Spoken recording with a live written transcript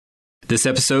This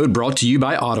episode brought to you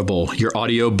by Audible, your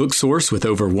audio book source with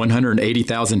over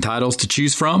 180,000 titles to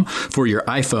choose from for your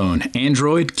iPhone,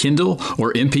 Android, Kindle,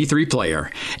 or MP3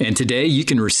 player. And today you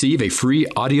can receive a free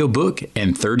audiobook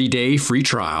and 30-day free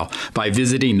trial by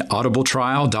visiting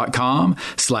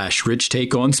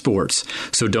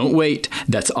audibletrial.com/richtakeonsports. So don't wait.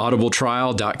 That's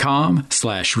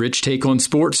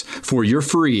audibletrial.com/richtakeonsports for your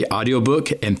free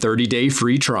audiobook and 30-day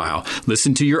free trial.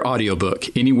 Listen to your audiobook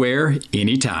anywhere,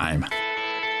 anytime.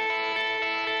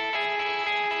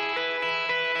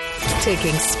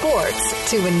 Taking sports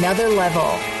to another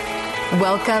level.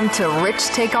 Welcome to Rich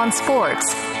Take on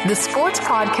Sports, the sports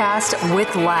podcast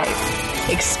with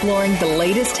life. Exploring the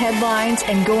latest headlines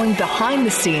and going behind the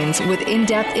scenes with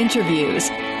in-depth interviews.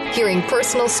 Hearing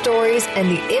personal stories and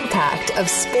the impact of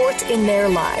sports in their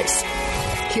lives.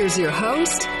 Here's your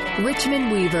host,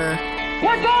 Richmond Weaver.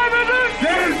 What time is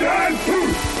it?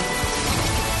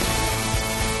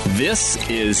 This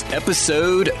is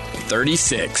episode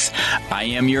 36. I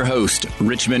am your host,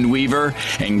 Richmond Weaver,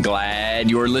 and glad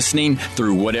you're listening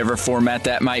through whatever format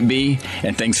that might be.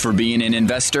 And thanks for being an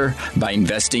investor by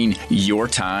investing your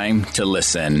time to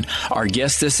listen. Our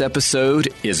guest this episode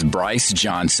is Bryce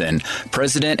Johnson,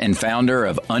 president and founder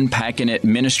of Unpacking It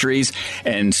Ministries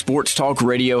and sports talk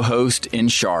radio host in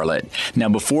Charlotte. Now,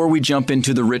 before we jump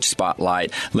into the Rich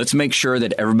Spotlight, let's make sure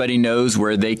that everybody knows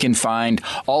where they can find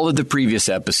all of the previous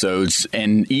episodes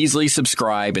and easily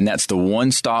subscribe, and that's the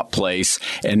one-stop place,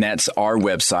 and that's our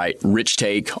website,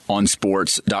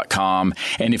 richtakeonsports.com.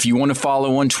 And if you want to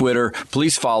follow on Twitter,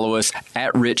 please follow us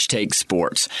at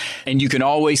RichTakeSports. And you can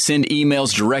always send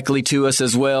emails directly to us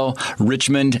as well,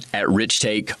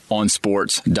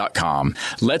 richmond@richtakeonsports.com.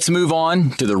 Let's move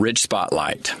on to the Rich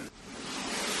Spotlight.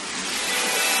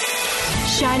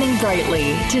 Shining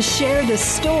brightly to share the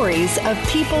stories of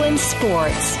people in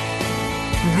sports.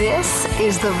 This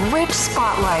is the Rich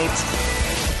Spotlight.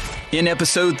 In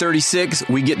episode 36,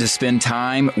 we get to spend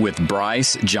time with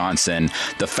Bryce Johnson,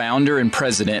 the founder and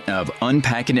president of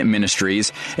Unpacking It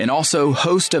Ministries and also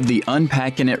host of the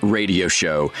Unpacking It radio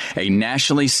show, a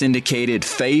nationally syndicated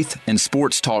faith and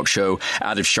sports talk show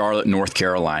out of Charlotte, North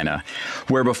Carolina,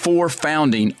 where before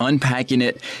founding Unpacking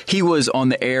It, he was on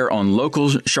the air on local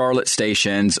Charlotte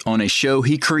stations on a show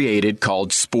he created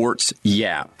called Sports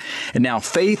Yap. And now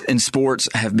faith and sports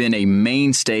have been a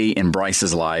mainstay in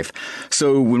Bryce's life.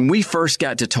 So when we first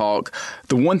got to talk,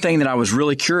 the one thing that I was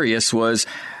really curious was,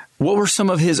 what were some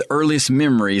of his earliest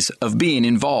memories of being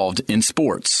involved in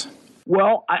sports?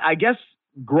 Well, I guess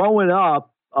growing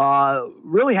up,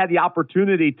 really had the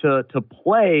opportunity to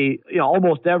play,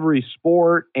 almost every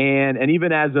sport, and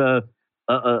even as a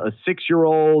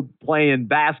 6-year-old playing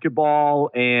basketball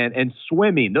and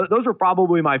swimming. Those were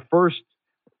probably my first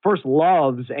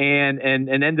loves, and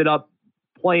ended up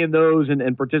playing those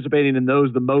and participating in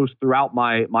those the most throughout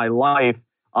my life,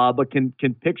 but can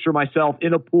picture myself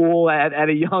in a pool at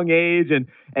a young age and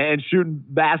shooting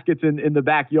baskets in the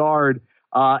backyard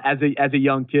as a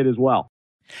young kid as well.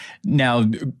 Now,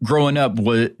 growing up,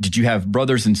 did you have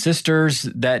brothers and sisters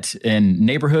in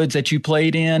neighborhoods that you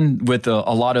played in with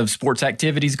a lot of sports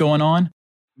activities going on?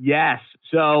 Yes.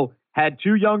 So had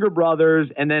 2 younger brothers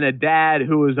and then a dad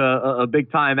who was a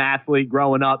big-time athlete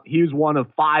growing up. He was one of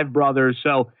 5 brothers.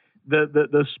 So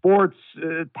the sports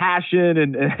passion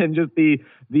and just the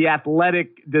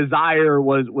athletic desire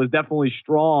was definitely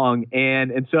strong.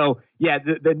 And so, yeah,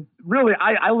 really,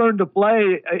 I learned to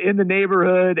play in the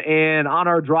neighborhood and on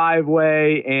our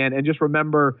driveway and just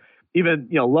remember even,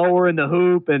 lowering the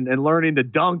hoop and learning to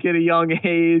dunk at a young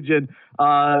age, and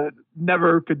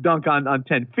never could dunk on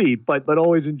 10 feet, but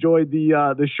always enjoyed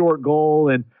the short goal.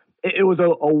 And it was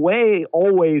a way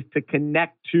always to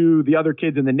connect to the other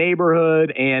kids in the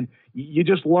neighborhood. And you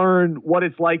just learn what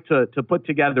it's like to put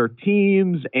together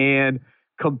teams and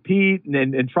compete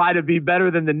and try to be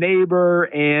better than the neighbor.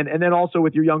 And then also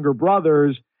with your younger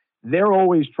brothers, they're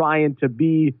always trying to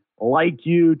be like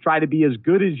you, try to be as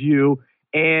good as you.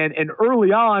 And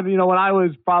early on, when I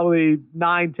was probably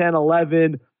 9, 10,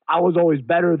 11, I was always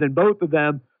better than both of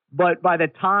them. But by the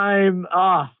time,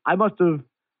 by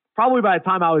the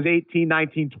time I was 18,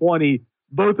 19, 20,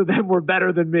 both of them were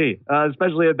better than me,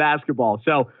 especially at basketball.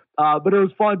 So, but it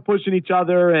was fun pushing each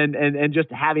other and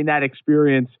just having that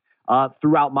experience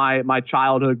throughout my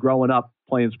childhood growing up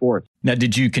playing sports. Now,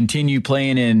 did you continue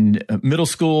playing in middle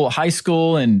school, high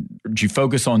school, and did you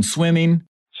focus on swimming?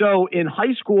 So in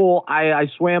high school, I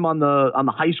swam on the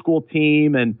high school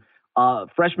team, and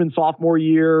freshman, sophomore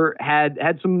year had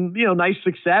some, nice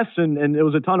success, and it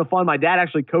was a ton of fun. My dad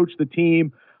actually coached the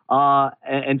team.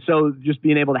 And so just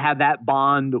being able to have that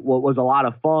bond was a lot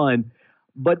of fun.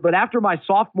 But after my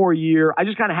sophomore year, I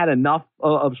just kind of had enough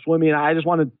of swimming. I just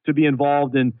wanted to be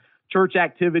involved in church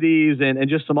activities and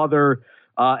just some other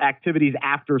activities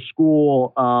after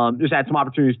school. Just had some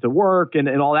opportunities to work and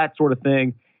all that sort of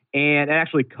thing. And I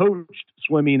actually coached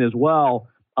swimming as well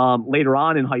later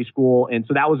on in high school. And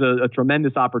so that was a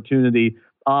tremendous opportunity.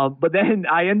 But then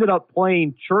I ended up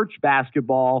playing church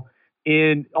basketball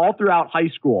all throughout high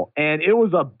school, and it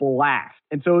was a blast.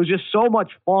 And so it was just so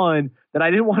much fun that I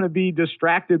didn't want to be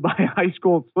distracted by high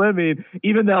school swimming,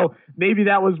 even though maybe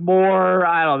that was more,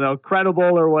 I don't know,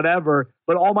 credible or whatever.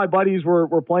 But all my buddies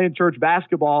were playing church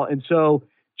basketball. And so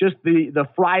just the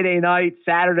Friday night,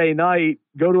 Saturday night,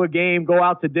 go to a game, go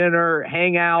out to dinner,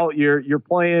 hang out, you're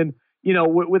playing,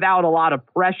 without a lot of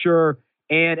pressure.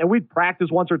 And we'd practice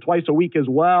once or twice a week as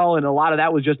well. And a lot of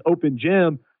that was just open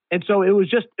gym. And so it was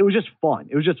just fun.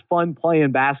 It was just fun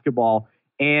playing basketball.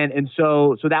 And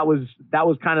so that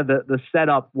was kind of the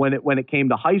setup when it came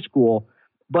to high school.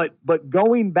 But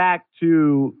going back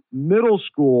to middle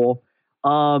school,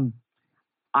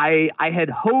 I had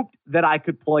hoped that I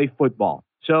could play football.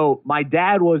 So my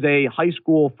dad was a high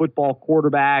school football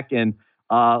quarterback and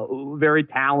very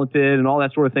talented and all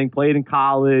that sort of thing, played in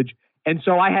college. And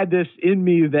so I had this in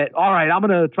me that, all right, I'm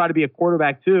going to try to be a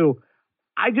quarterback too.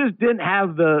 I just didn't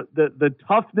have the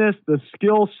toughness, the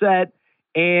skill set.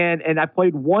 And I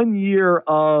played 1 year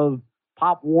of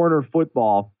Pop Warner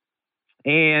football,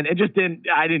 and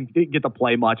I didn't get to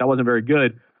play much. I wasn't very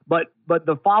good. But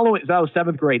the following, so that was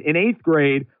 7th grade. In 8th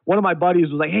grade, one of my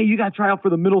buddies was like, hey, you got to try out for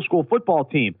the middle school football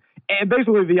team. And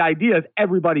basically the idea is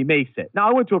everybody makes it. Now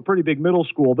I went to a pretty big middle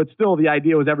school, but still the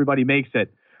idea was everybody makes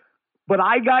it. But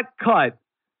I got cut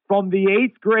from the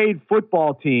 8th grade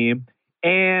football team.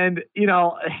 And,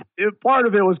 part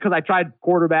of it was because I tried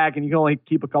quarterback, and you can only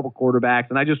keep a couple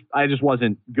quarterbacks, and I just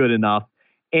wasn't good enough.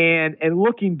 And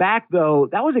looking back, though,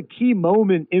 that was a key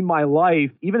moment in my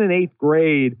life, even in 8th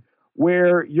grade,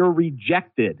 where you're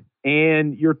rejected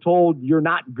and you're told you're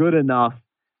not good enough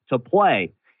to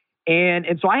play. And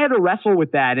so I had to wrestle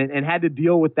with that and had to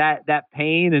deal with that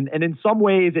pain. And in some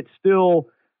ways, it's still,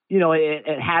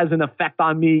 it has an effect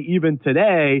on me even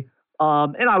today.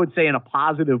 And I would say in a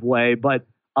positive way, but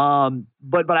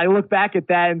I look back at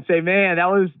that and say, man, that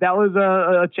was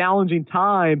a challenging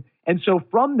time. And so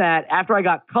from that, after I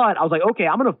got cut, I was like, okay,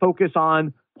 I'm going to focus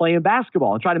on playing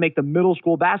basketball and try to make the middle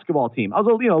school basketball team. I was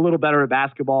a little better at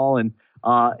basketball and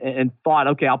thought,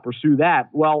 okay, I'll pursue that.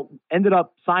 Well, ended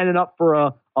up signing up for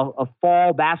a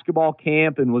fall basketball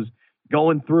camp and was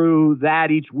going through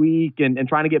that each week and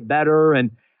trying to get better.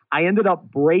 And I ended up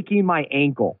breaking my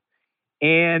ankle.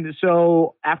 And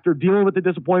so after dealing with the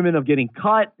disappointment of getting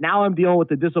cut, now I'm dealing with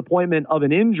the disappointment of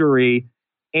an injury.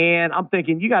 And I'm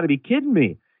thinking, you got to be kidding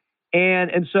me.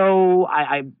 And so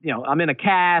I'm in a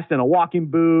cast and a walking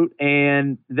boot.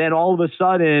 And then all of a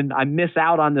sudden I miss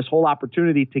out on this whole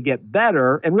opportunity to get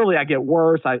better. And really I get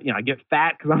worse. I get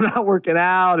fat because I'm not working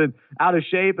out and out of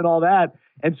shape and all that.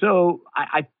 And so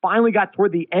I finally got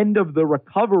toward the end of the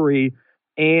recovery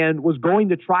and was going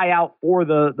to try out for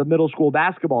the middle school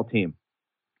basketball team.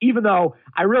 Even though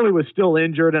I really was still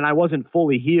injured and I wasn't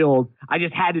fully healed, I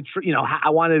just had to,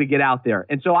 I wanted to get out there.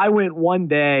 And so I went one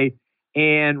day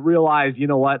and realized, you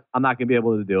know what, I'm not going to be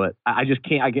able to do it. I just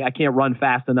can't, I can't run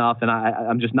fast enough, and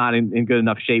I'm just not in good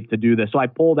enough shape to do this. So I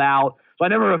pulled out. So I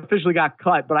never officially got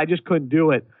cut, but I just couldn't do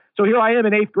it. So here I am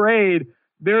in 8th grade,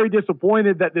 very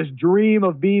disappointed that this dream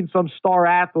of being some star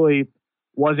athlete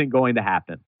wasn't going to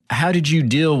happen. How did you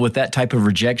deal with that type of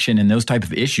rejection and those type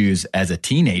of issues as a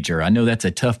teenager? I know that's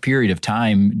a tough period of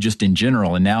time just in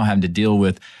general, and now having to deal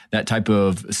with that type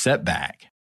of setback.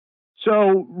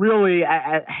 So really,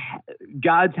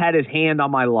 God's had his hand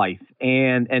on my life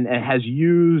and has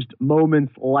used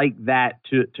moments like that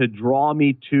to draw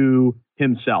me to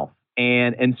himself.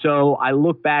 And so I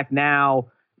look back now,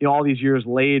 all these years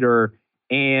later,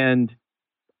 and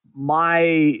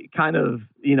my kind of,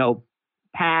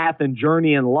 path and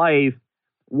journey in life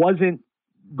wasn't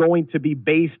going to be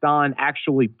based on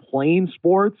actually playing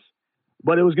sports,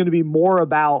 but it was going to be more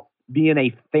about being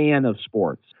a fan of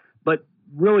sports. But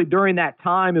really during that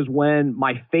time is when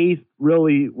my faith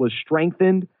really was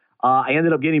strengthened. I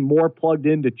ended up getting more plugged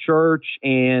into church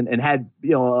and had,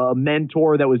 a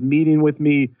mentor that was meeting with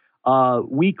me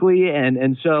weekly.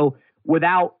 And so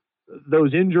without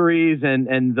those injuries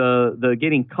and the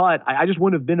getting cut, I just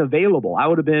wouldn't have been available. I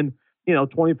would have been,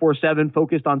 24/7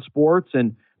 focused on sports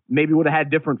and maybe would have had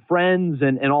different friends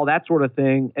and all that sort of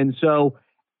thing. And so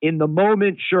in the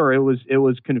moment, sure, it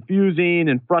was confusing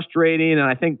and frustrating. And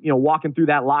I think, walking through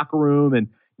that locker room and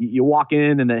you walk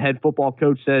in and the head football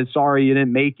coach says, sorry, you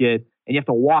didn't make it. you have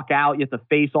to walk out, you have to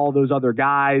face all those other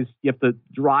guys, you have to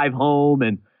drive home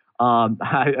and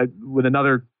with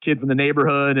another kid from the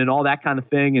neighborhood and all that kind of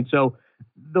thing. And so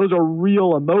those are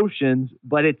real emotions,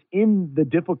 but it's in the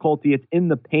difficulty, it's in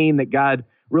the pain that God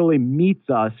really meets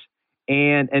us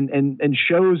and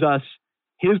shows us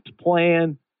his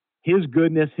plan, his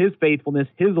goodness, his faithfulness,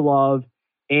 his love.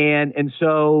 And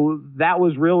so that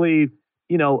was really,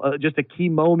 just a key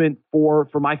moment for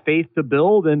my faith to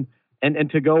build and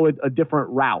to go a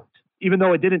different route. Even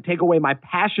though it didn't take away my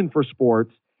passion for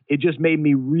sports, it just made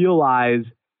me realize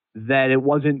that I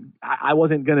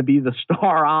wasn't going to be the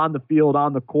star on the field,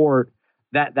 on the court.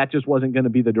 That just wasn't going to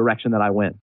be the direction that I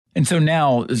went. And so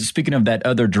now, speaking of that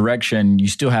other direction, you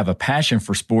still have a passion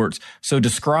for sports. So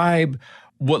describe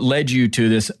what led you to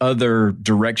this other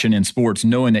direction in sports,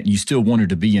 knowing that you still wanted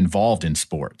to be involved in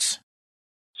sports.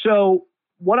 So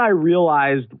what I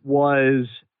realized was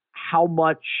how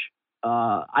much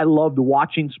I loved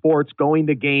watching sports, going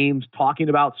to games, talking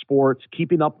about sports,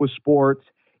 keeping up with sports.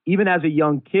 Even as a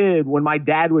young kid, when my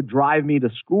dad would drive me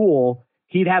to school,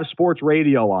 he'd have sports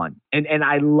radio on. And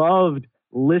I loved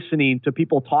listening to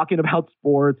people talking about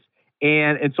sports.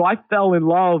 And so I fell in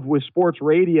love with sports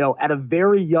radio at a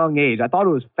very young age. I thought it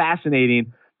was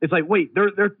fascinating. It's like, wait,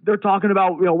 they're talking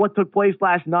about, what took place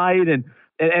last night. And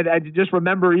I just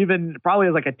remember even probably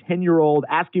as like a 10-year-old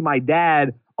asking my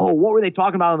dad, oh, what were they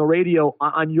talking about on the radio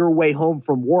on your way home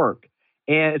from work?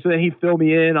 And so then he'd fill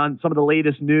me in on some of the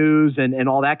latest news and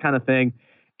all that kind of thing.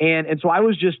 And so I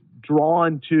was just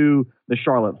drawn to the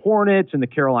Charlotte Hornets and the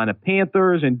Carolina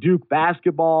Panthers and Duke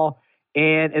basketball.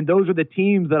 And those are the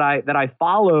teams that I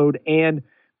followed. And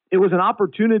it was an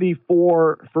opportunity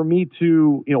for me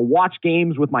to, watch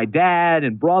games with my dad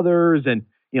and brothers and,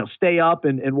 stay up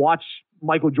and watch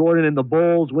Michael Jordan and the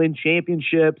Bulls win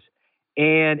championships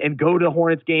and go to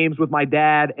Hornets games with my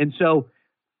dad. And so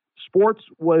sports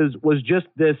was just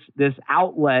this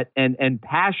outlet and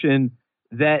passion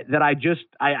that I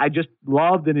just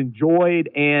loved and enjoyed.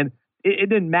 And it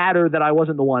didn't matter that I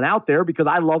wasn't the one out there because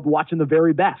I loved watching the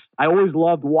very best. I always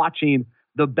loved watching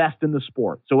the best in the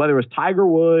sport. So whether it was Tiger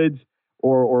Woods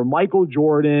or Michael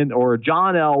Jordan or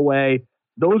John Elway,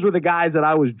 those were the guys that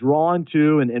I was drawn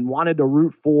to and wanted to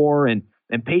root for and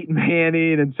Peyton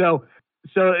Manning. And so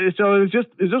it was just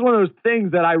one of those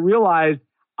things that I realized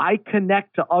I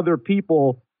connect to other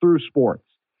people through sports.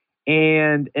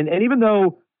 And even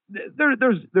though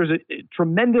there's a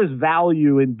tremendous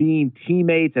value in being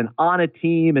teammates and on a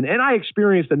team. And I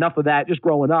experienced enough of that just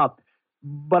growing up.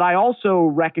 But I also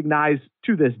recognize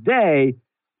to this day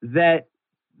that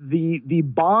the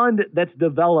bond that's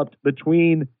developed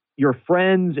between your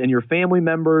friends and your family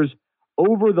members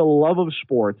over the love of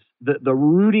sports, the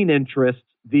rooting interest,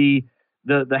 the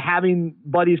having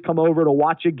buddies come over to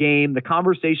watch a game, the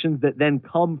conversations that then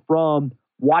come from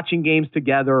watching games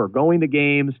together or going to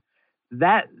games,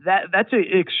 that's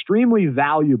extremely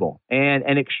valuable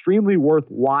and extremely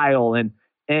worthwhile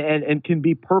and can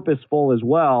be purposeful as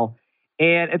well.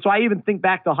 And so I even think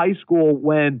back to high school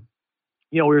when,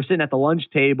 we were sitting at the lunch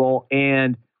table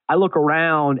and I look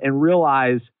around and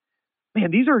realize, man,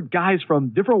 these are guys from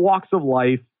different walks of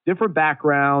life, different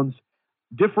backgrounds,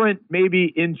 different maybe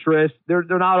interests. They're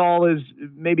not all as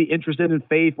maybe interested in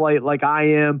faith like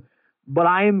I am. But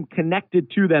I am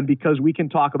connected to them because we can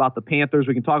talk about the Panthers,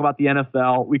 we can talk about the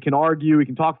NFL, we can argue, we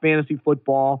can talk fantasy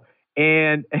football,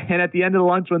 and at the end of the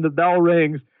lunch when the bell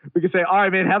rings, we can say, all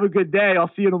right, man, have a good day.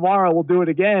 I'll see you tomorrow. We'll do it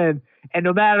again. And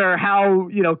no matter how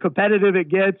competitive it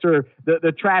gets or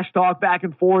the trash talk back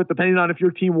and forth, depending on if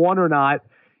your team won or not,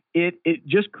 it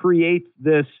just creates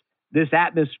this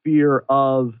atmosphere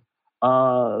of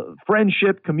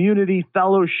friendship, community,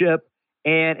 fellowship.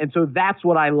 And so that's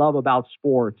what I love about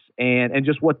sports and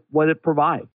just what it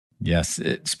provides. Yes,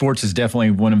 sports is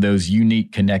definitely one of those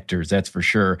unique connectors, that's for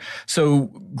sure. So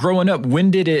growing up,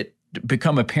 when did it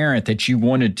become apparent that you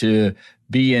wanted to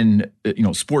be in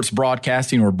sports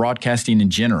broadcasting or broadcasting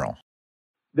in general?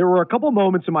 There were a couple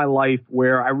moments in my life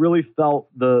where I really felt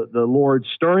the Lord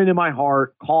stirring in my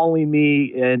heart, calling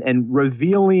me and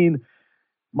revealing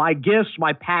my gifts,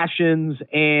 my passions.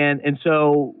 And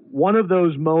so one of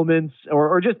those moments,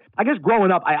 or just, I guess growing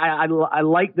up, I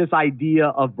like this idea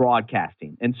of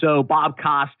broadcasting. And so Bob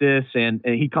Costas, and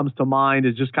he comes to mind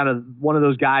as just kind of one of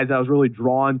those guys that I was really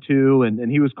drawn to.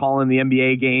 And he was calling the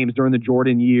NBA games during the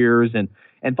Jordan years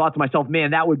and thought to myself,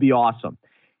 man, that would be awesome.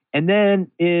 And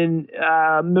then in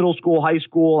middle school, high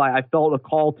school, I felt a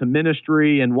call to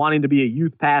ministry and wanting to be a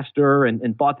youth pastor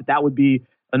and thought that would be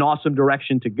an awesome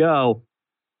direction to go.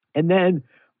 And then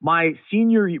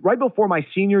right before my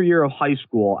senior year of high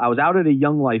school, I was out at a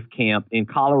Young Life camp in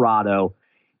Colorado,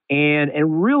 and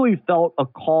really felt a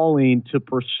calling to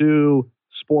pursue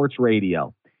sports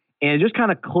radio. And it just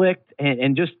kind of clicked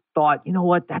and just thought, you know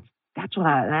what, that's what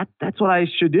I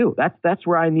should do. That's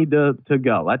where I need to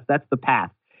go. That's the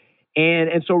path.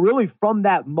 And so really from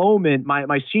that moment,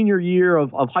 my senior year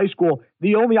of high school,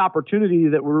 the only opportunity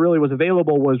that really was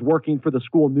available was working for the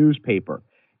school newspaper.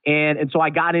 And so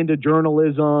I got into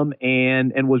journalism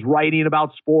and was writing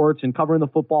about sports and covering the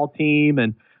football team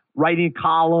and writing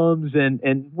columns and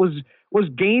was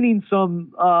gaining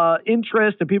some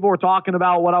interest, and people were talking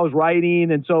about what I was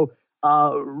writing. And so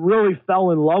really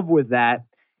fell in love with that.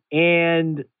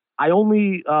 And I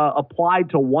only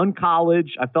applied to one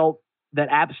college. I felt that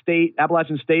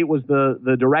Appalachian State was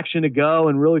the direction to go,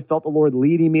 and really felt the Lord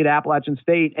leading me to Appalachian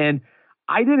State. And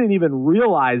I didn't even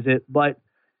realize it, but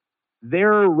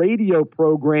their radio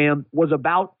program was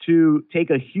about to take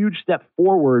a huge step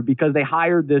forward because they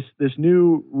hired this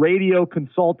new radio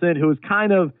consultant who was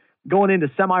kind of going into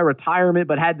semi-retirement,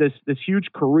 but had this huge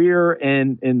career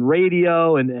in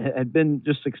radio and had been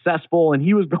just successful. And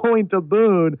he was going to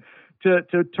Boone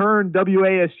to turn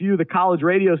WASU, the college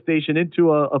radio station,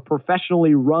 into a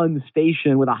professionally run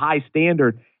station with a high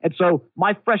standard. And so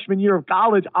my freshman year of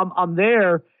college, I'm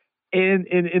there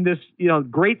in this,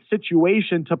 great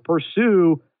situation to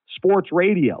pursue sports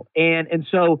radio. And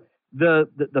so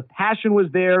the passion was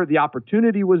there, the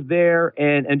opportunity was there,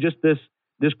 and just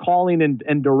this calling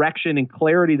and direction and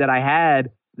clarity that I had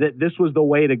that this was the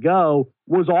way to go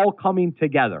was all coming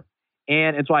together.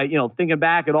 And so I, thinking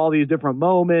back at all these different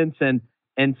moments and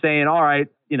saying, all right,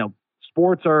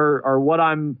 sports are what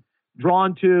I'm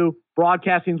drawn to.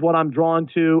 Broadcasting is what I'm drawn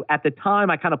to. At the time,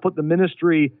 I kind of put the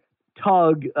ministry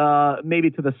tug maybe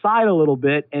to the side a little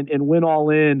bit and went all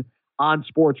in on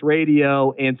sports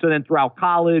radio. And so then throughout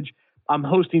college, I'm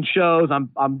hosting shows.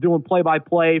 I'm doing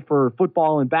play-by-play for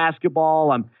football and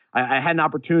basketball. I had an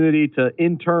opportunity to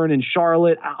intern in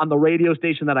Charlotte on the radio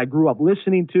station that I grew up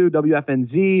listening to,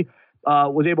 WFNZ.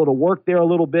 Was able to work there a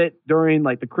little bit during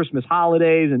like the Christmas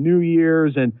holidays and New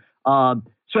Year's. And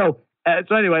so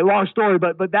anyway, long story,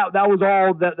 but that was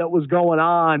all that was going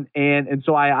on. And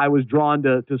so I was drawn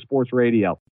to sports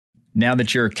radio. Now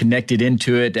that you're connected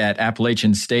into it at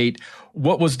Appalachian State,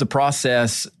 what was the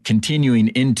process continuing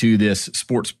into this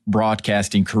sports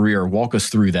broadcasting career? Walk us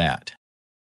through that.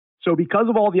 So because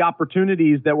of all the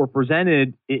opportunities that were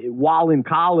presented while in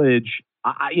college,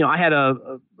 I had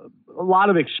a lot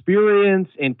of experience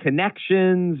and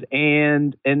connections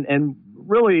and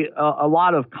really a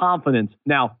lot of confidence.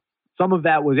 Now, some of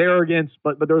that was arrogance,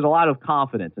 but there was a lot of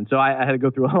confidence. And so I had to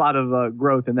go through a lot of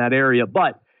growth in that area.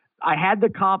 But I had the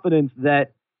confidence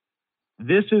that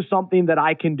this is something that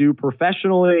I can do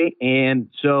professionally. And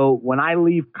so when I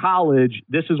leave college,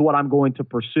 this is what I'm going to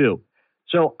pursue.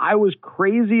 So I was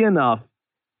crazy enough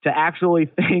to actually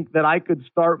think that I could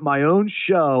start my own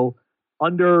show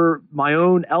under my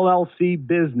own LLC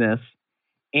business.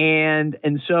 And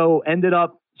so ended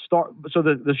up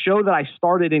the show that I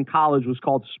started in college was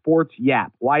called Sports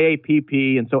Yap,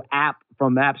 YAPP. And so App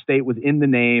from App State was in the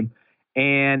name.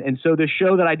 And so the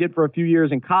show that I did for a few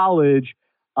years in college,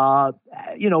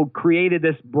 created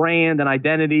this brand and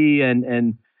identity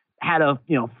and had a,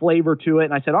 flavor to it.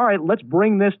 And I said, all right, let's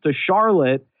bring this to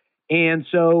Charlotte. And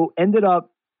so ended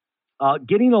up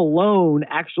getting a loan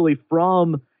actually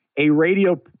from a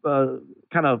radio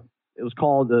it was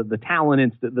called the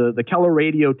Talent the Keller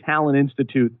Radio Talent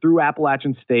Institute through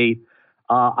Appalachian State.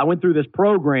 I went through this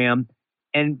program,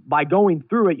 and by going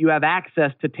through it, you have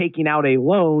access to taking out a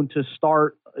loan to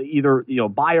start either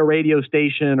buy a radio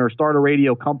station or start a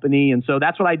radio company. And so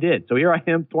that's what I did. So here I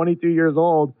am, 22 years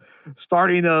old,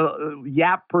 starting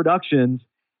Yap Productions,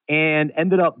 and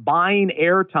ended up buying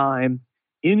airtime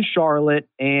in Charlotte.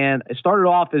 And it started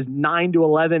off as 9 to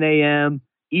 11 a.m.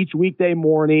 each weekday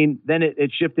morning. Then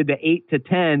it shifted to 8 to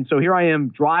 10. So here I am,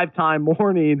 drive time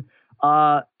morning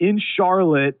in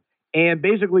Charlotte, and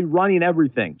basically running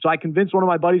everything. So I convinced one of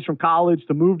my buddies from college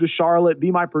to move to Charlotte,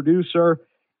 be my producer.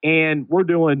 And we're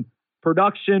doing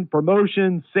production,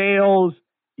 promotion, sales,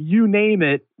 you name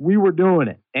it, we were doing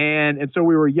it. And so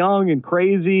we were young and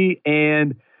crazy,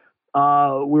 and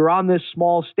we were on this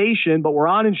small station, but we're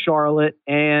on in Charlotte.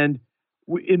 And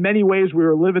in many ways, we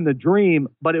were living the dream,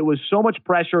 but it was so much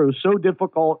pressure. It was so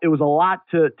difficult. It was a lot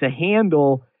to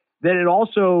handle that it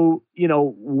also,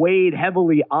 weighed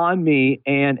heavily on me.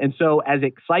 And so as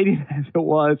exciting as it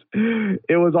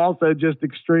was also just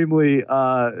extremely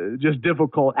just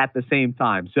difficult at the same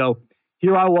time. So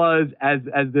here I was as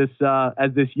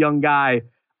this young guy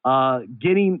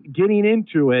getting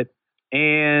into it,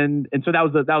 And so that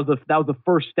was the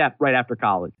first step right after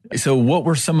college. So what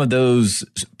were some of those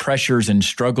pressures and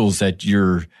struggles that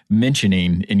you're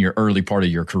mentioning in your early part of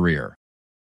your career?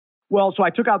 Well, so I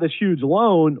took out this huge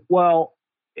loan. Well,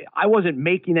 I wasn't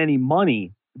making any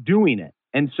money doing it.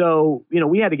 And so,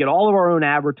 we had to get all of our own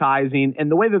advertising. And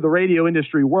the way that the radio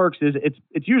industry works is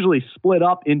it's usually split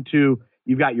up into,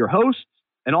 you've got your hosts,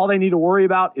 and all they need to worry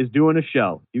about is doing a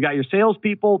show. You got your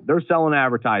salespeople, they're selling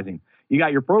advertising. You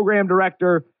got your program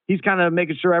director, he's kind of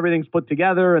making sure everything's put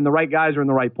together and the right guys are in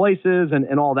the right places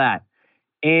and all that.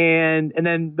 And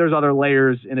then there's other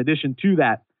layers in addition to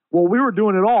that. Well, we were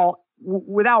doing it all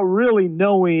without really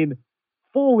knowing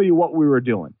fully what we were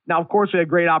doing. Now, of course, we had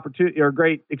great opportunity or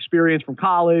great experience from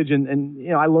college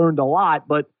and I learned a lot,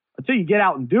 but until you get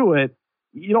out and do it,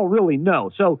 you don't really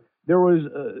know. So there was,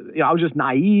 I was just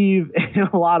naive in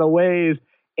a lot of ways.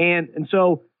 And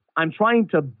so I'm trying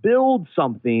to build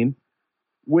something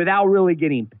without really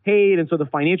getting paid. And so the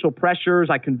financial pressures,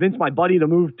 I convinced my buddy to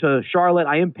move to Charlotte.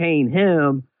 I am paying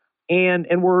him. And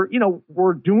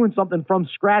we're doing something from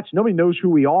scratch. Nobody knows who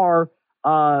we are.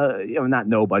 Not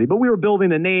nobody, but we were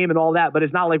building a name and all that, but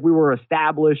it's not like we were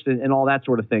established and all that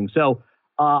sort of thing. So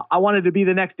I wanted to be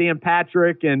the next Dan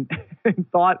Patrick and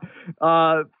thought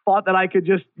that I could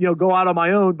just, go out on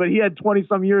my own, but he had 20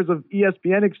 some years of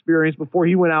ESPN experience before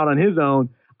he went out on his own.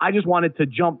 I just wanted to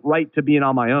jump right to being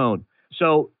on my own.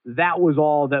 So that was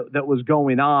all that was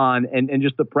going on and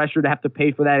just the pressure to have to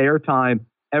pay for that airtime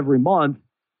every month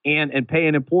and pay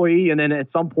an employee. And then at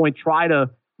some point try to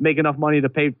make enough money to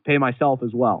pay myself as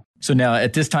well. So now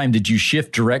at this time, did you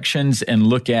shift directions and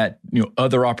look at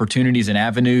other opportunities and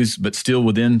avenues, but still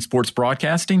within sports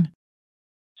broadcasting?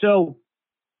 So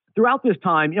throughout this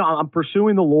time, I'm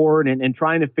pursuing the Lord and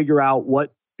trying to figure out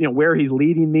what, where he's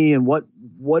leading me and what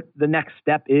the next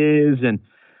step is. And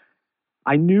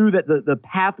I knew that the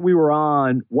path we were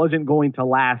on wasn't going to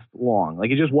last long. Like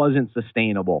it just wasn't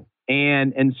sustainable.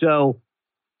 And so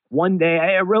one day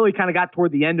I really kind of got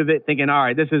toward the end of it thinking, all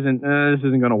right, this isn't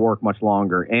going to work much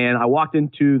longer. And I walked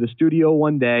into the studio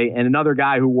one day and another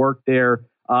guy who worked there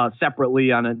separately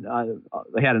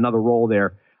they had another role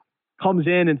there, comes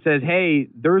in and says, hey,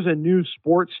 there's a new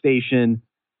sports station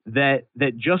that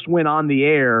just went on the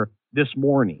air this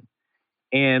morning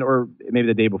or maybe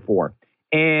the day before.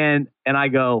 And I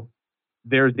go,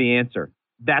 there's the answer.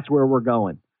 That's where we're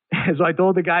going. So I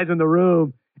told the guys in the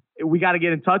room, we got to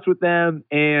get in touch with them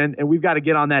and we've got to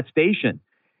get on that station.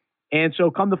 And so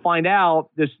come to find out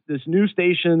this new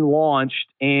station launched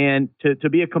and to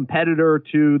be a competitor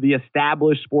to the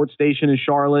established sports station in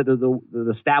Charlotte,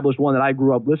 the established one that I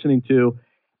grew up listening to.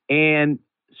 And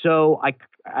so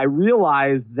I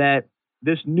realized that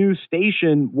this new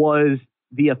station was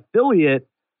the affiliate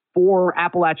for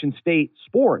Appalachian State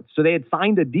sports. So they had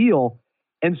signed a deal.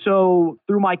 And so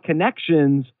through my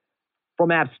connections from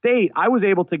App State, I was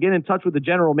able to get in touch with the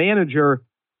general manager,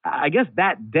 I guess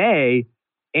that day,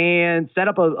 and set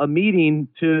up a meeting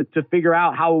to figure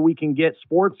out how we can get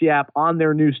Sports Yap on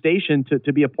their new station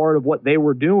to be a part of what they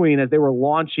were doing as they were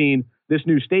launching this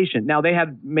new station. Now they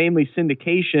had mainly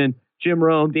syndication, Jim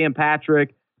Rome, Dan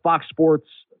Patrick, Fox Sports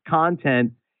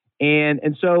content.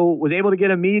 And so was able to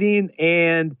get a meeting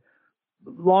and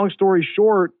long story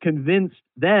short, convinced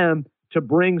them to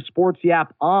bring Sports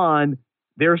Yap on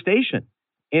their station.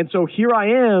 And so here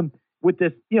I am with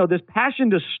this, this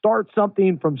passion to start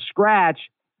something from scratch.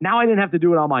 Now I didn't have to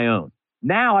do it on my own.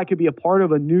 Now I could be a part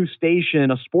of a new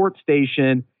station, a sports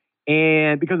station.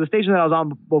 And because the station that I was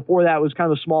on before that was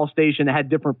kind of a small station that had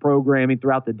different programming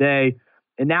throughout the day.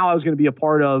 And now I was going to be a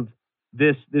part of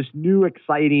this new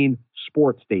exciting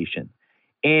sports station.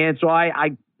 And so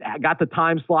I got the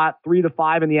time slot 3 to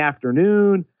 5 in the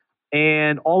afternoon.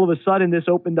 And all of a sudden this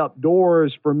opened up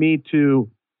doors for me to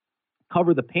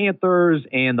cover the Panthers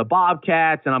and the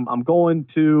Bobcats. And I'm going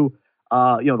to,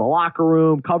 the locker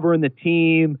room, covering the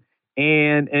team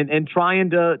and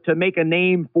trying to make a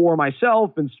name for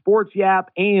myself and Sports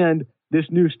Yap and this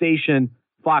new station,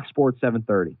 Fox Sports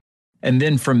 730. And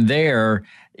then from there,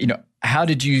 how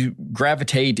did you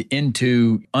gravitate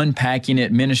into Unpacking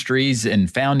It Ministries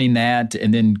and founding that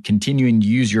and then continuing to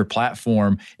use your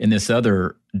platform in this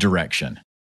other direction?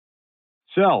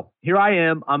 So here I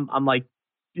am. I'm like,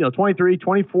 23,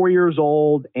 24 years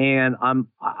old. And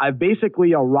I've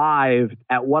basically arrived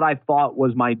at what I thought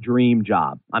was my dream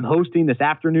job. I'm hosting this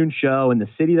afternoon show in the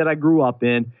city that I grew up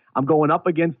in. I'm going up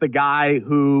against the guy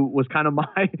who was kind of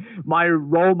my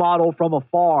role model from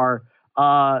afar.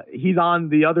 He's on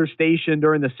the other station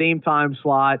during the same time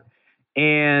slot.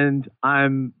 And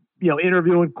I'm,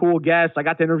 interviewing cool guests. I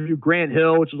got to interview Grant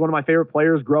Hill, which was one of my favorite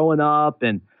players growing up.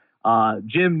 And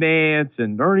Jim Nantz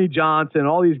and Ernie Johnson,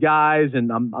 all these guys,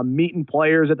 and I'm meeting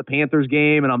players at the Panthers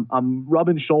game, and I'm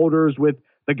rubbing shoulders with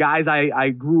the guys I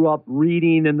grew up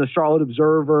reading in the Charlotte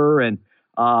Observer and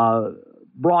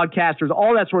broadcasters,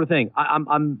 all that sort of thing.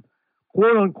 I'm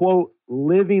quote unquote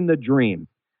living the dream.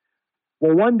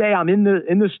 Well, one day I'm in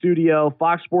the studio,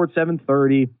 Fox Sports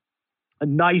 730, a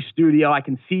nice studio. I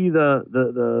can see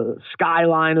the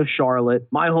skyline of Charlotte,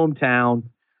 my hometown,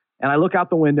 and I look out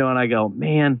the window and I go,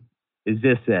 man, is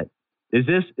this it?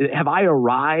 Have I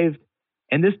arrived?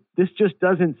 And this just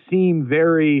doesn't seem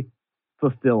very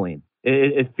fulfilling.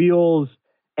 It feels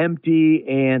empty.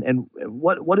 And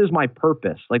what is my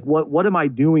purpose? Like, what am I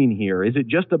doing here? Is it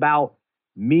just about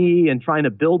me and trying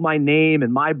to build my name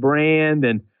and my brand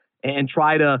and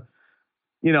try to,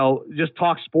 just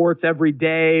talk sports every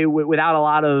day without a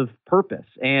lot of purpose?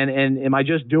 And am I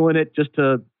just doing it just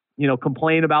to,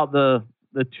 complain about the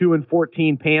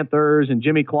 2-14 Panthers and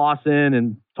Jimmy Clausen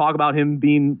and talk about him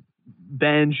being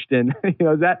benched and,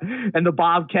 and the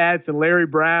Bobcats and Larry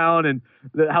Brown and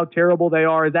how terrible they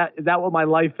are? Is that what my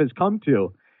life has come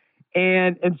to?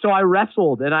 And so I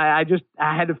wrestled and I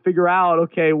had to figure out,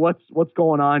 okay, what's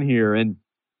going on here? And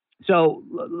so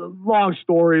long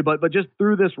story, but just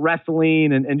through this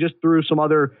wrestling and just through some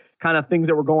other kind of things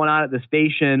that were going on at the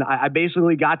station, I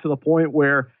basically got to the point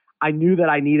where I knew that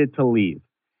I needed to leave.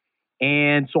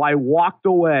 And so I walked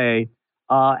away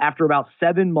after about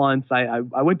 7 months. I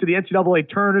went to the NCAA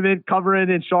tournament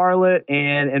covering in Charlotte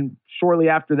and shortly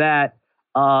after that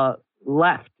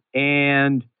left.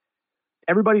 And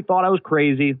everybody thought I was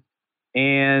crazy.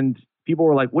 And people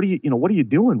were like, what are you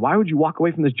doing? Why would you walk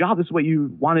away from this job? This is what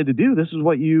you wanted to do. This is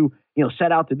what you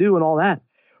set out to do and all that.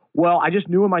 Well, I just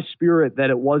knew in my spirit that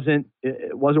it wasn't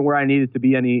where I needed to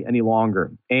be any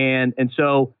longer. And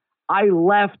so I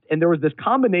left, and there was this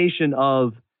combination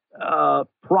of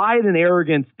pride and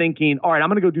arrogance, thinking, all right, I'm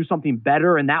going to go do something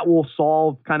better, and that will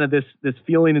solve kind of this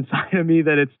feeling inside of me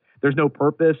that there's no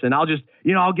purpose, and I'll just,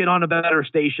 I'll get on a better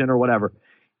station or whatever.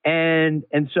 And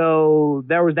so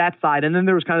there was that side. And then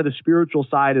there was kind of the spiritual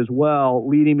side as well,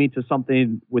 leading me to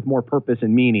something with more purpose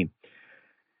and meaning.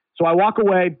 So I walk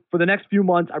away for the next few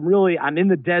months. I'm in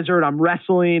the desert. I'm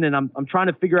wrestling and I'm trying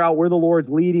to figure out where the Lord's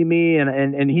leading me.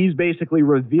 And he's basically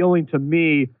revealing to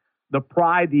me the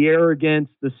pride, the arrogance,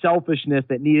 the selfishness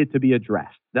that needed to be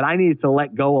addressed, that I needed to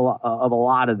let go of a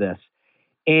lot of this.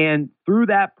 And through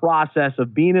that process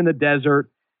of being in the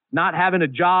desert, not having a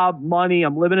job, money,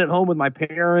 I'm living at home with my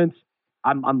parents.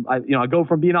 I go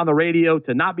from being on the radio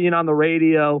to not being on the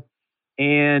radio,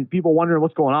 and people wondering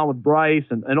what's going on with Bryce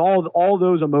and all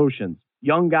those emotions.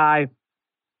 Young guy,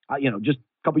 just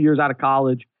a couple years out of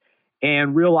college,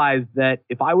 and realized that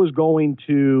if I was going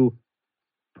to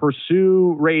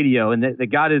pursue radio and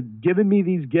that God had given me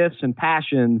these gifts and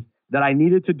passions, that I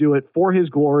needed to do it for his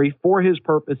glory, for his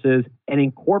purposes, and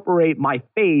incorporate my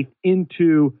faith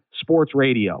into sports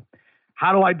radio.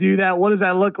 How do I do that? What does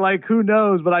that look like? Who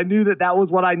knows? But I knew that was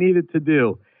what I needed to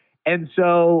do. And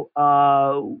so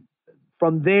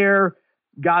from there,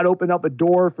 God opened up a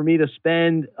door for me to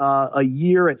spend a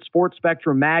year at Sports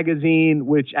Spectrum magazine,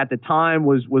 which at the time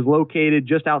was located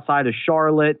just outside of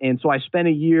Charlotte. And so I spent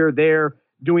a year there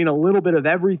doing a little bit of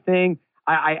everything.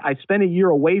 I spent a year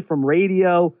away from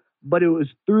radio, but it was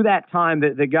through that time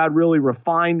that God really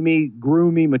refined me,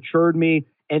 grew me, matured me,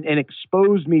 and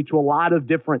exposed me to a lot of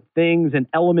different things and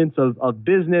elements of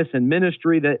business and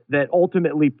ministry that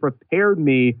ultimately prepared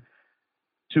me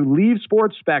to leave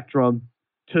Sports Spectrum,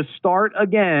 to start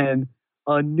again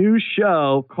a new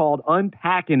show called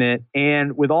Unpacking It.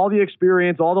 And with all the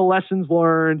experience, all the lessons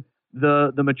learned,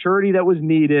 the maturity that was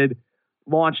needed,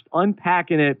 launched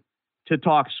Unpacking It to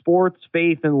talk sports,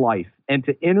 faith, and life, and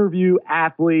to interview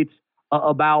athletes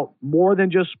about more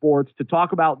than just sports, to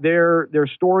talk about their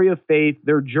story of faith,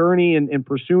 their journey in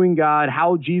pursuing God,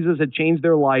 how Jesus had changed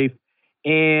their life.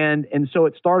 And so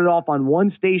it started off on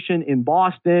one station in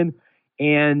Boston,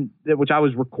 which I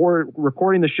was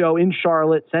recording the show in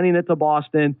Charlotte, sending it to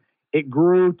Boston. It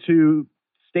grew to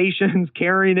stations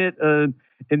carrying it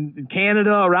in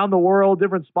Canada, around the world,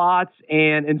 different spots.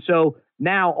 And so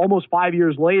now, almost 5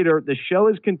 years later, the show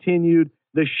has continued.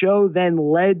 The show then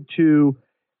led to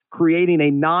creating a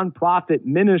nonprofit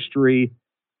ministry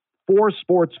for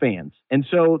sports fans. And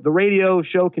so the radio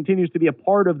show continues to be a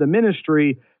part of the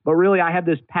ministry, but really I have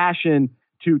this passion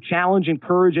to challenge,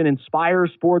 encourage, and inspire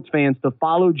sports fans to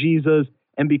follow Jesus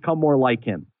and become more like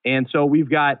him. And so we've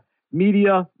got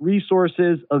media,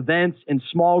 resources, events, and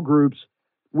small groups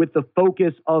with the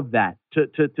focus of that,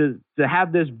 to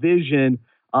have this vision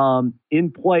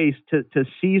in place to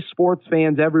see sports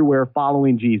fans everywhere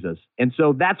following Jesus. And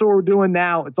so that's what we're doing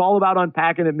now. It's all about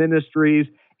Unpacking It Ministries.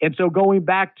 And so going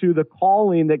back to the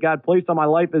calling that God placed on my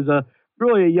life as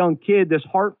really a young kid, this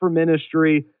heart for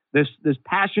ministry, this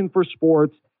passion for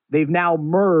sports, they've now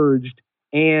merged,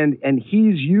 and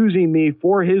he's using me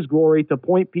for his glory to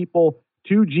point people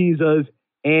to Jesus.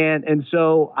 And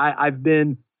so I've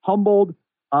been humbled.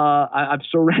 I've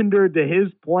surrendered to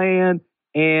his plan,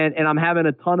 and I'm having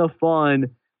a ton of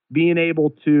fun being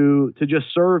able to just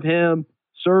serve him,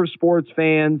 serve sports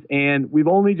fans. And we've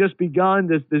only just begun.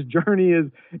 This journey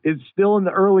is still in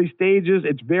the early stages.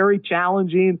 It's very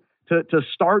challenging to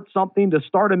start something, to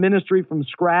start a ministry from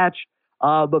scratch.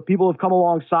 But people have come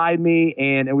alongside me,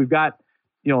 and we've got,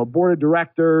 a board of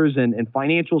directors and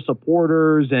financial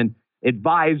supporters and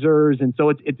advisors. And so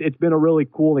it's been a really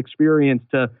cool experience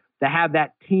to have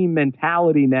that team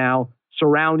mentality now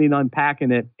surrounding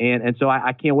Unpacking It. And so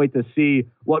I can't wait to see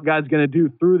what God's going to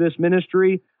do through this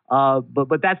ministry.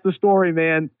 But that's the story,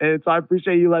 man. And so I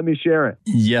appreciate you letting me share it.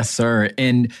 Yes, sir.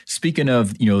 And speaking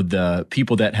of, the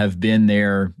people that have been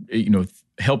there,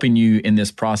 helping you in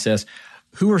this process,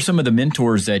 who are some of the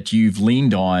mentors that you've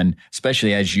leaned on,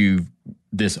 especially as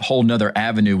this whole nother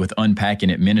avenue with Unpacking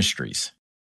It Ministries?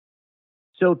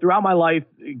 So throughout my life,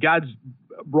 God's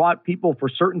brought people for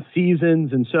certain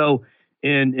seasons. And so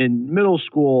in middle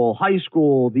school, high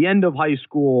school, the end of high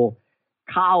school,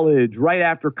 college, right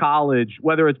after college,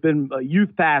 whether it's been a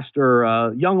youth pastor,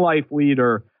 a young life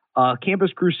leader, a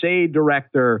campus crusade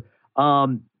director,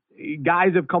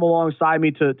 guys have come alongside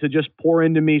me to just pour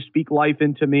into me, speak life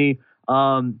into me.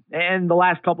 And the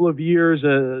last couple of years,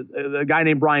 a guy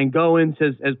named Brian Goins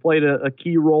has played a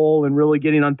key role in really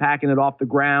getting Unpacking It off the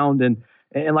ground.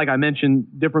 And like I mentioned,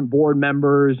 different board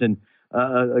members, and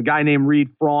a guy named Reed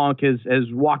Frank has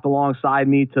walked alongside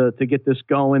me to get this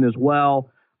going as well.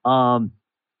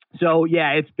 So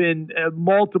yeah, it's been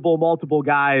multiple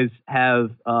guys have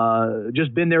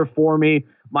just been there for me.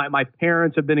 My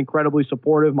parents have been incredibly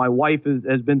supportive. My wife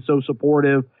has been so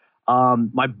supportive.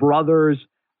 My brothers,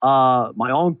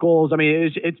 my uncles. I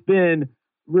mean, it's been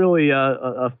really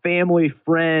a family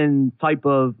friend type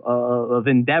of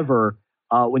endeavor.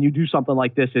 When you do something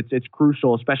like this, it's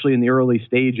crucial, especially in the early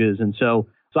stages. And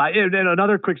and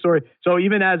another quick story. So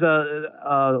even as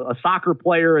a soccer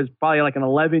player, as probably like an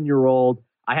 11-year-old,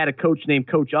 I had a coach named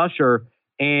Coach Usher,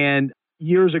 and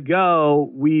years ago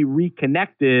we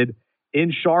reconnected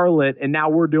in Charlotte, and now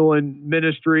we're doing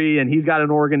ministry, and he's got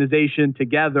an organization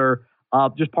together,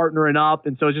 just partnering up.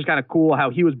 And so it's just kind of cool how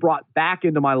he was brought back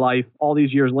into my life all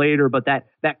these years later, but that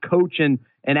coach and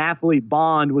athlete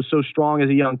bond was so strong as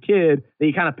a young kid that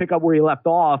you kind of pick up where he left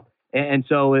off. And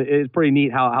so it's pretty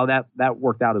neat how that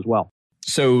worked out as well.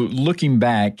 So looking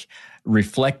back,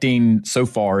 reflecting so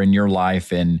far in your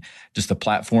life and just the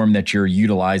platform that you're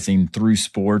utilizing through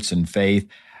sports and faith,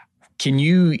 can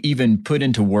you even put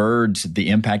into words the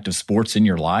impact of sports in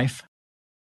your life?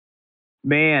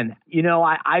 Man,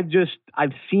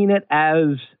 I've seen it as,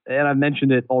 and I've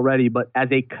mentioned it already, but as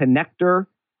a connector.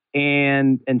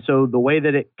 And so the way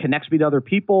that it connects me to other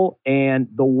people, and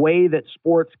the way that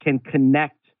sports can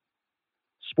connect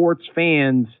sports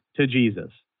fans to Jesus.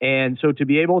 And so to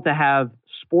be able to have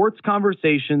sports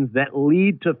conversations that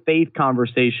lead to faith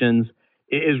conversations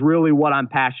is really what I'm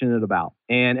passionate about.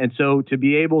 And so to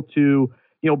be able to,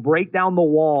 break down the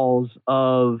walls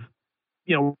of,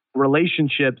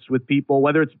 relationships with people,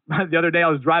 whether it's the other day I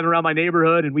was driving around my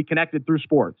neighborhood and we connected through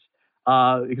sports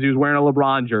because he was wearing a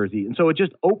LeBron jersey. And so it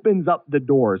just opens up the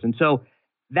doors. And so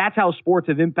that's how sports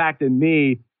have impacted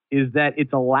me, is that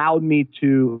it's allowed me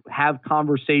to have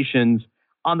conversations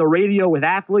on the radio with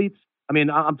athletes. I mean,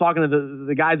 I'm talking to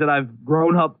the guys that I've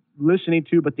grown up listening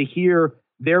to, but to hear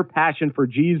their passion for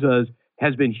Jesus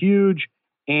has been huge.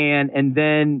 And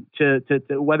then to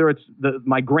whether it's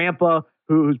my grandpa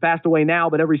who's passed away now,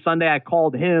 but every Sunday I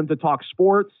called him to talk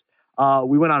sports.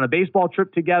 We went on a baseball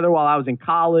trip together while I was in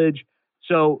college.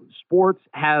 So sports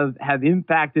have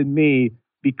impacted me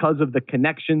because of the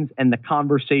connections and the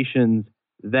conversations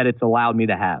that it's allowed me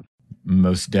to have.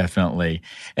 Most definitely.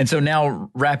 And so now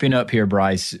wrapping up here,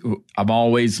 Bryce, I'm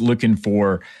always looking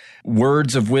for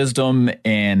words of wisdom,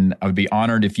 and I would be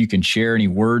honored if you can share any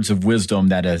words of wisdom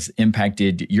that has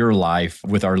impacted your life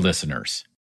with our listeners.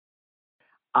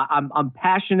 I'm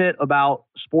passionate about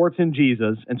sports and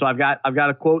Jesus, and so I've got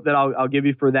a quote that I'll give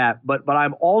you for that. But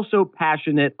I'm also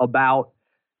passionate about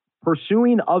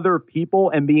pursuing other people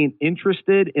and being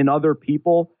interested in other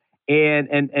people. And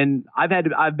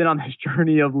I've been on this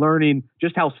journey of learning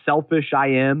just how selfish I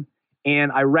am,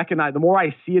 and I recognize the more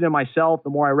I see it in myself,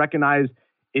 the more I recognize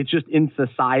it's just in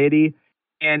society.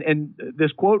 And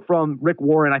this quote from Rick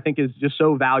Warren, I think, is just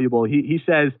so valuable. He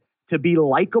says, to be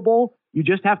likable, you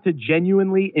just have to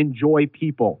genuinely enjoy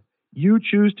people. You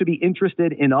choose to be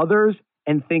interested in others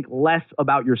and think less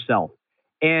about yourself.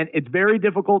 And it's very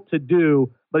difficult to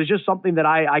do, but it's just something that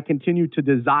I continue to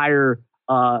desire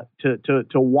to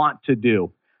want to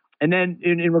do. And then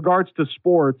in regards to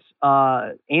sports,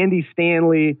 Andy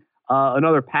Stanley,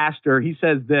 another pastor, he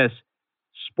says this: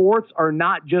 sports are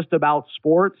not just about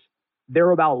sports.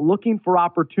 They're about looking for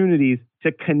opportunities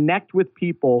to connect with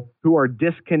people who are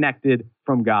disconnected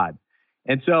from God.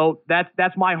 And so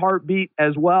that's my heartbeat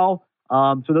as well.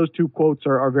 So those two quotes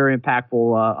are very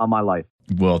impactful on my life.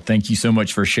 Well, thank you so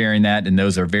much for sharing that. And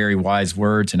those are very wise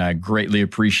words, and I greatly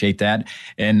appreciate that.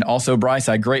 And also, Bryce,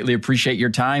 I greatly appreciate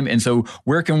your time. And so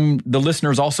where can the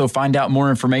listeners also find out more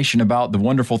information about the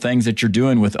wonderful things that you're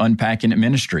doing with Unpacking It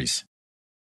Ministries?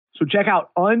 So check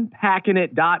out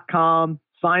unpackingit.com.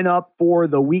 Sign up for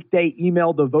the weekday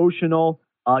email devotional.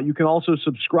 You can also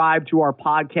subscribe to our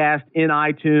podcast in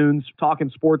iTunes, Talking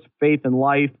Sports, Faith, and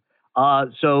Life.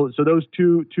 So those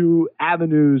two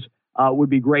avenues would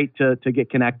be great to get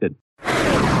connected.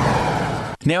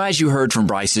 Now, as you heard from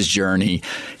Bryce's journey,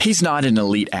 he's not an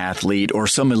elite athlete or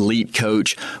some elite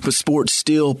coach, but sports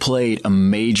still played a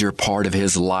major part of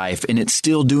his life, and it's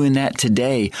still doing that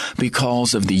today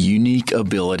because of the unique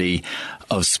ability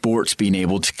of sports being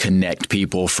able to connect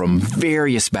people from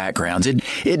various backgrounds.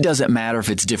 It doesn't matter if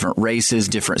it's different races,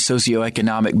 different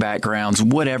socioeconomic backgrounds,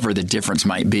 whatever the difference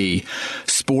might be.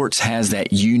 Sports has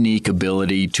that unique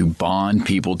ability to bond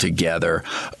people together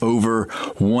over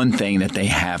one thing that they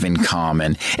have in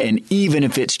common. And even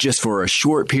if it's just for a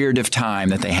short period of time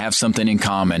that they have something in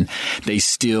common, they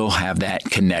still have that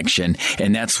connection.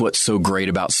 And that's what's so great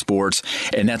about sports.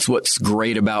 And that's what's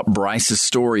great about Bryce's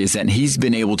story, is that he's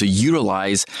been able to utilize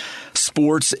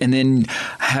sports and then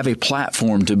have a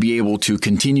platform to be able to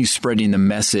continue spreading the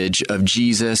message of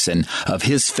Jesus and of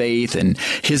his faith and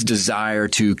his desire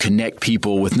to connect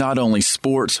people with not only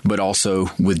sports, but also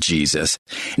with Jesus.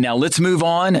 Now let's move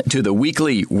on to the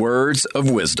weekly words of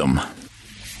wisdom.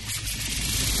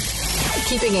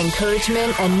 Keeping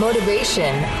encouragement and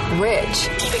motivation rich.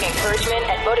 Keeping encouragement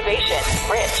and motivation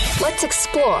rich. Let's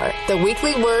explore the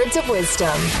weekly words of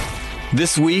wisdom.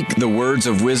 This week, the words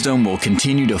of wisdom will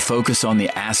continue to focus on the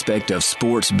aspect of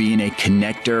sports being a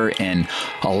connector and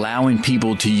allowing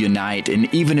people to unite, and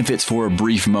even if it's for a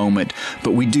brief moment,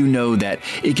 but we do know that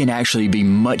it can actually be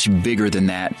much bigger than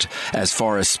that as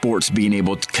far as sports being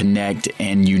able to connect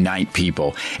and unite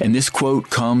people. And this quote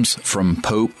comes from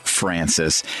Pope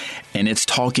Francis, and it's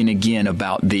talking again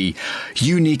about the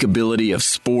unique ability of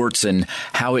sports and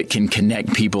how it can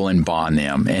connect people and bond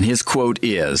them. And his quote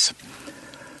is,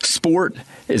 "Sport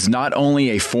is not only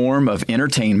a form of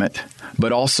entertainment,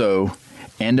 but also,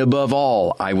 and above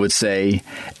all, I would say,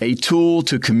 a tool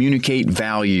to communicate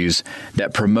values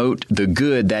that promote the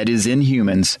good that is in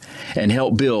humans and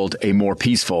help build a more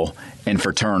peaceful and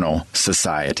fraternal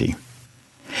society."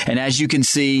 And as you can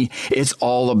see, it's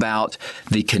all about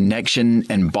the connection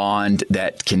and bond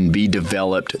that can be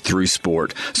developed through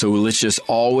sport. So let's just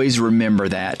always remember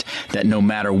that no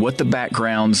matter what the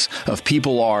backgrounds of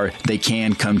people are, they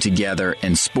can come together,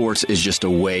 and sports is just a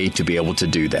way to be able to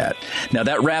do that. Now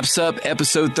that wraps up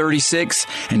episode 36.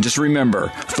 And just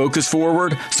remember, focus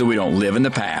forward so we don't live in the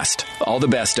past. All the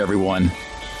best, everyone.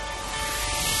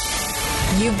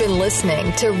 You've been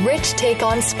listening to Rich Take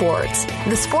on Sports,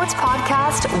 the sports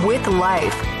podcast with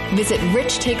life. Visit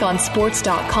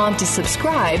richtakeonsports.com to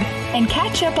subscribe and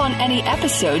catch up on any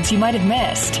episodes you might have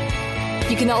missed.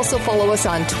 You can also follow us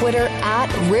on Twitter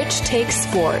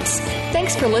 @RichTakeSports.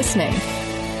 Thanks for listening.